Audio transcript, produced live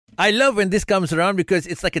I love when this comes around because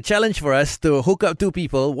it's like a challenge for us to hook up two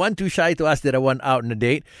people, one too shy to ask the other one out on a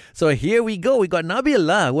date. So here we go. We got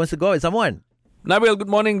Nabil who wants to go out with someone. Nabil, good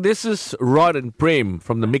morning. This is Rod and Prem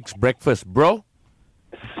from the Mixed Breakfast, bro.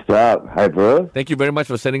 What's up? Hi, bro. Thank you very much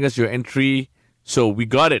for sending us your entry. So we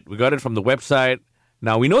got it. We got it from the website.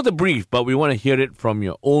 Now, we know the brief, but we want to hear it from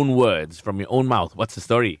your own words, from your own mouth. What's the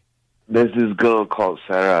story? There's this girl called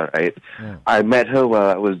Sarah, right? Yeah. I met her while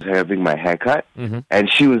I was having my haircut,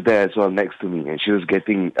 and she was there as well next to me, and she was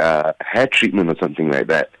getting hair treatment or something like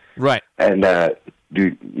that. Right. And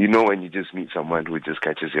you know when you just meet someone who just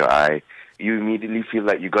catches your eye, you immediately feel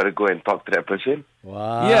like you got to go and talk to that person?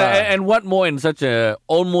 Wow. Yeah, and what more in such a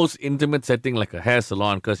almost intimate setting like a hair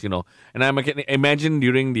salon? Because, and I imagine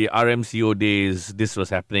during the RMCO days, this was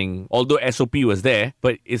happening. Although SOP was there,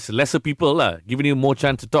 but it's lesser people giving you more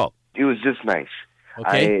chance to talk. It was just nice.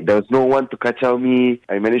 Okay. There was no one to kacau me.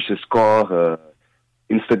 I managed to score her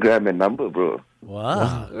Instagram and number, bro.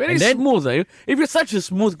 Wow. Very And then- smooth. If you're such a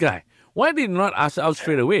smooth guy, why did you not ask out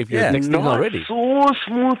straight away if you're Yeah. texting Not already? so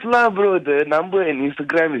smooth lah, bro. The number and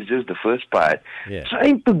Instagram is just the first part. Yeah.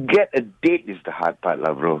 Trying to get a date is the hard part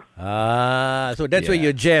lah, bro. So that's where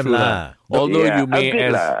you jam true lah. Although Yeah, you may a bit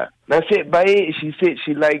as... lah. Nasib baik, she said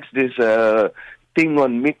she likes this thing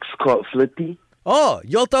on Mix called Flirty. Oh,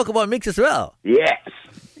 you'll talk about mix as well. Yes.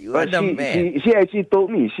 You are the man. She actually told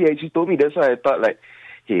me. That's why I thought like,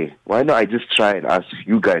 hey, why not I just try and ask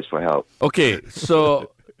you guys for help? Okay, so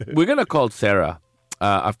we're going to call Sarah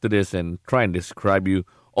after this and try and describe you.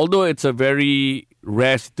 Although it's a very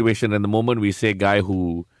rare situation, and the moment we say guy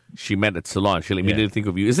who she met at salon, she'll immediately think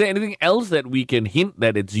of you. Is there anything else that we can hint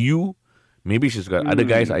that it's you? Maybe she's got other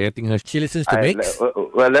guys eyeing her. She listens to mix.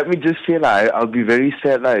 Well, let me just say I'll be very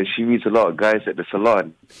sad if she meets a lot of guys at the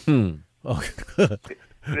salon. Oh.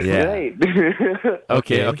 Yeah. Right.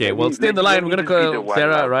 Okay. Well, stay on the line. We're going to Let me just be the call one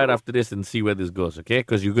Sarah now, right bro. after this and see where this goes, okay?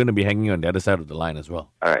 Because you're going to be hanging on the other side of the line as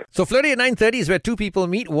well. All right. So Flirty at 9:30 is where two people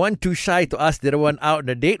meet, one too shy to ask the other one out on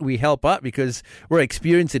a date. We help out because we're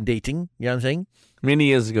experienced in dating. You know what I'm saying? Many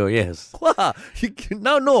years ago, yes. Wow, you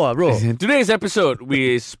now know, bro. In today's episode,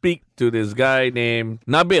 we speak to this guy named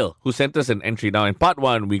Nabil, who sent us an entry. Now, in part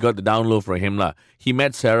one, we got the download for him. He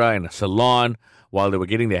met Sarah in a salon while they were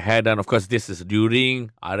getting their hair done. Of course, this is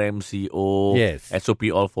during RMCO. Yes. SOP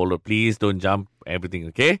all followed. Please don't jump everything,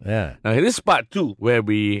 okay? Yeah. Now, this is part two, where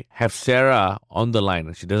we have Sarah on the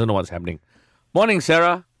line. She doesn't know what's happening. Morning,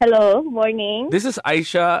 Sarah. Hello, morning. This is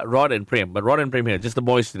Aisha, Rod, and Prem. But Rod and Prem here, just the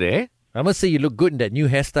boys today. I must say you look good in that new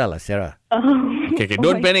hairstyle, Sarah. Okay,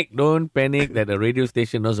 don't panic. Don't panic that the radio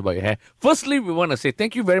station knows about your hair. Firstly, we want to say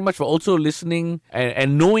thank you very much for also listening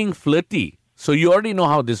and knowing Flirty. So you already know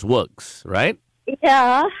how this works, right?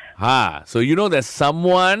 Yeah. So you know there's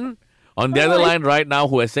someone on the other line right now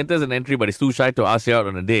who has sent us an entry but is too shy to ask you out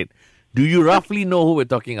on a date. Do you roughly know who we're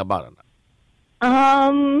talking about or not?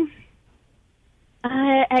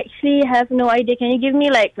 I actually have no idea. Can you give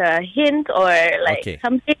me like a hint or Okay.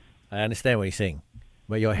 something? I understand what you're saying.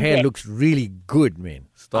 But your hair Yeah. looks really good, man.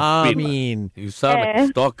 Stop I it. mean, You sound like a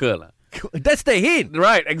stalker. lah. that's the hint.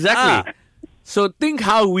 Right, exactly. So think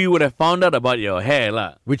how we would have found out about your hair.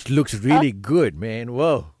 lah. Which looks really good, man.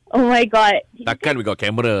 Whoa. Oh my god. Takkan we got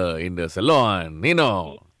camera in the salon,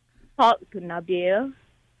 Talk to Nabil.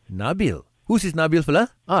 Nabil. Who's this Nabil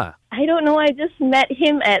fella? I don't know. I just met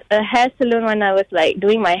him at a hair salon when I was like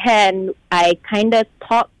doing my hair, and I kind of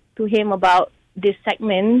talked to him about this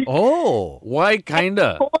segment. Oh. Why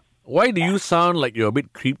kinda? Why do you sound like you're a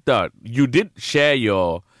bit creeped out? You did share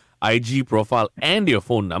your IG profile and your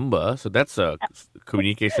phone number, so that's a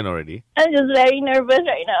communication already. I'm just very nervous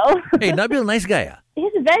right now. Hey, Nabil, nice guy.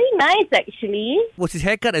 He's very nice, actually. Was his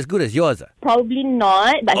haircut as good as yours? Probably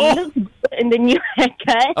not, but he looks good in the new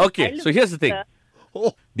haircut. Okay, so here's the thing.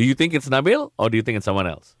 Oh. Do you think it's Nabil or do you think it's someone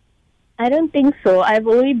else? I don't think so. I've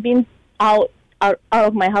only been out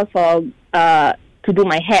of my house for to do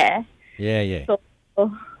my hair. Yeah. So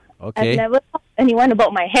Okay. I've never talked to anyone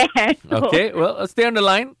about my hair. So. Okay, well, stay on the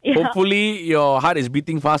line. Yeah. Hopefully your heart is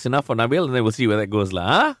beating fast enough for Nabil, and then we'll see where that goes.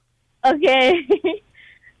 Huh? Okay.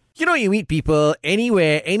 You know, you meet people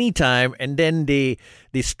anywhere, anytime, and then they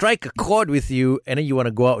strike a chord with you, and then you want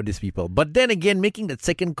to go out with these people. But then again, making that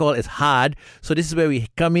second call is hard. So this is where we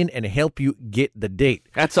come in and help you get the date.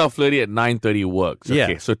 That's how Flirty at 9:30 works. Okay,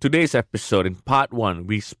 Yeah. so today's episode, in part one,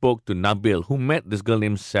 we spoke to Nabil, who met this girl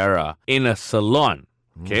named Sarah in a salon.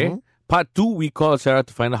 Okay? Part two, we called Sarah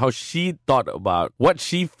to find out how she thought about what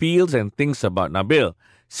she feels and thinks about Nabil.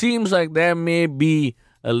 Seems like there may be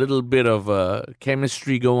a little bit of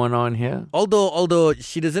chemistry going on here. Although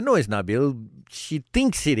she doesn't know it's Nabil, she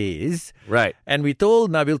thinks it is. Right. And we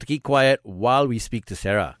told Nabil to keep quiet while we speak to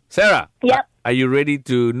Sarah. Sarah. Yep. Are you ready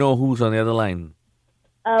to know who's on the other line?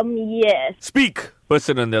 Yes. Speak,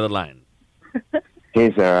 person on the other line.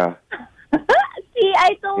 Hey, Sarah. See,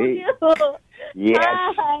 I told Hey. you. Yes.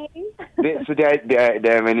 Hi. So did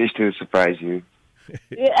I manage to surprise you?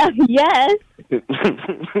 Yes.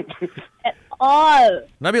 At all.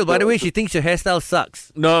 Nabil, by the way, she thinks your hairstyle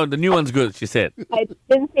sucks. No, the new one's good, she said. I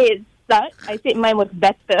didn't say it sucked. I said mine was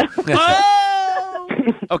better.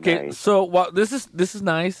 Okay, Nice. so this is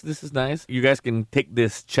nice. This is nice. You guys can take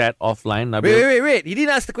this chat offline, Nabil. Wait. He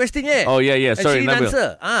didn't ask the question yet. Oh, yeah. And Sorry, she didn't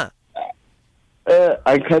Nabil. answer.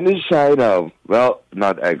 I'm kind of shy now. Well,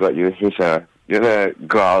 now that I got you. Hey, Sarah. You gonna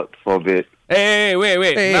go out for a bit? Hey,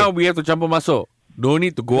 wait. Hey. Now we have to jump on Maso. Don't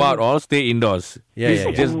need to go out or stay indoors. Yeah, Please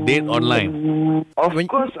yeah. just date online. Of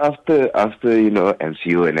course, after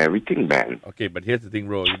MCU and everything, man. Okay, but here's the thing,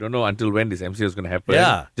 bro. You don't know until when this MCO is going to happen.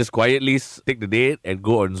 Yeah. Just quietly take the date and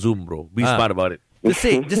go on Zoom, bro. Be smart about it.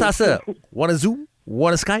 Just ask her. Want to Zoom?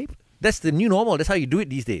 Want to Skype? That's the new normal. That's how you do it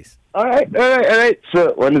these days. All right.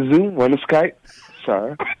 So, want to Zoom? Want to Skype?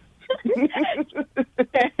 Sarah.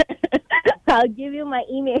 I'll give you my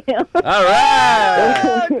email. All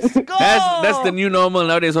right. Let's go! That's the new normal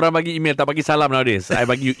nowadays. Orang bagi email, tak bagi salam nowadays. I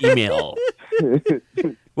bagi you email.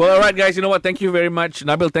 Well, all right, guys. You know what? Thank you very much.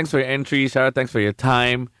 Nabil, thanks for your entry. Sarah, thanks for your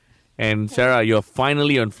time. And Sarah, you're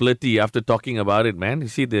finally on Flirty after talking about it, man. You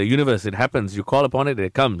see, the universe, it happens. You call upon it,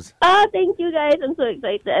 it comes. Thank you guys. I'm so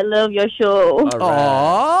excited. I love your show. All right.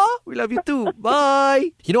 Aww, we love you too.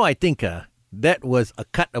 Bye. You know, I think that was a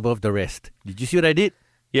cut above the rest. Did you see what I did?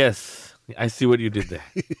 Yes, I see what you did there.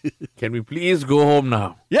 Can we please go home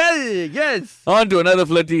now? Yes. On to another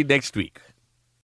Flirty next week.